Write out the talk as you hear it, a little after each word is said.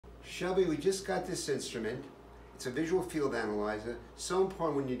Shelby, we just got this instrument. It's a visual field analyzer. So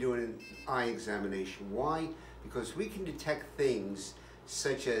important when you're doing an eye examination. Why? Because we can detect things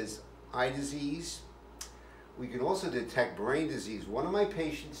such as eye disease. We can also detect brain disease. One of my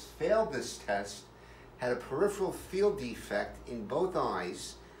patients failed this test, had a peripheral field defect in both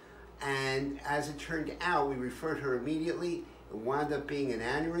eyes, and as it turned out, we referred her immediately. It wound up being an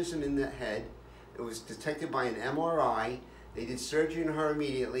aneurysm in the head. It was detected by an MRI. They did surgery on her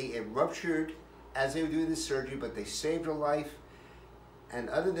immediately. It ruptured as they were doing the surgery, but they saved her life. And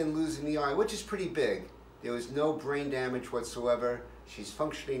other than losing the eye, which is pretty big, there was no brain damage whatsoever. She's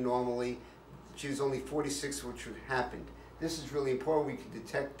functioning normally. She was only 46, which happened. This is really important. We can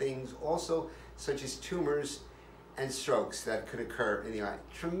detect things also, such as tumors and strokes that could occur in the eye.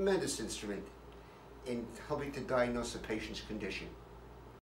 Tremendous instrument in helping to diagnose a patient's condition.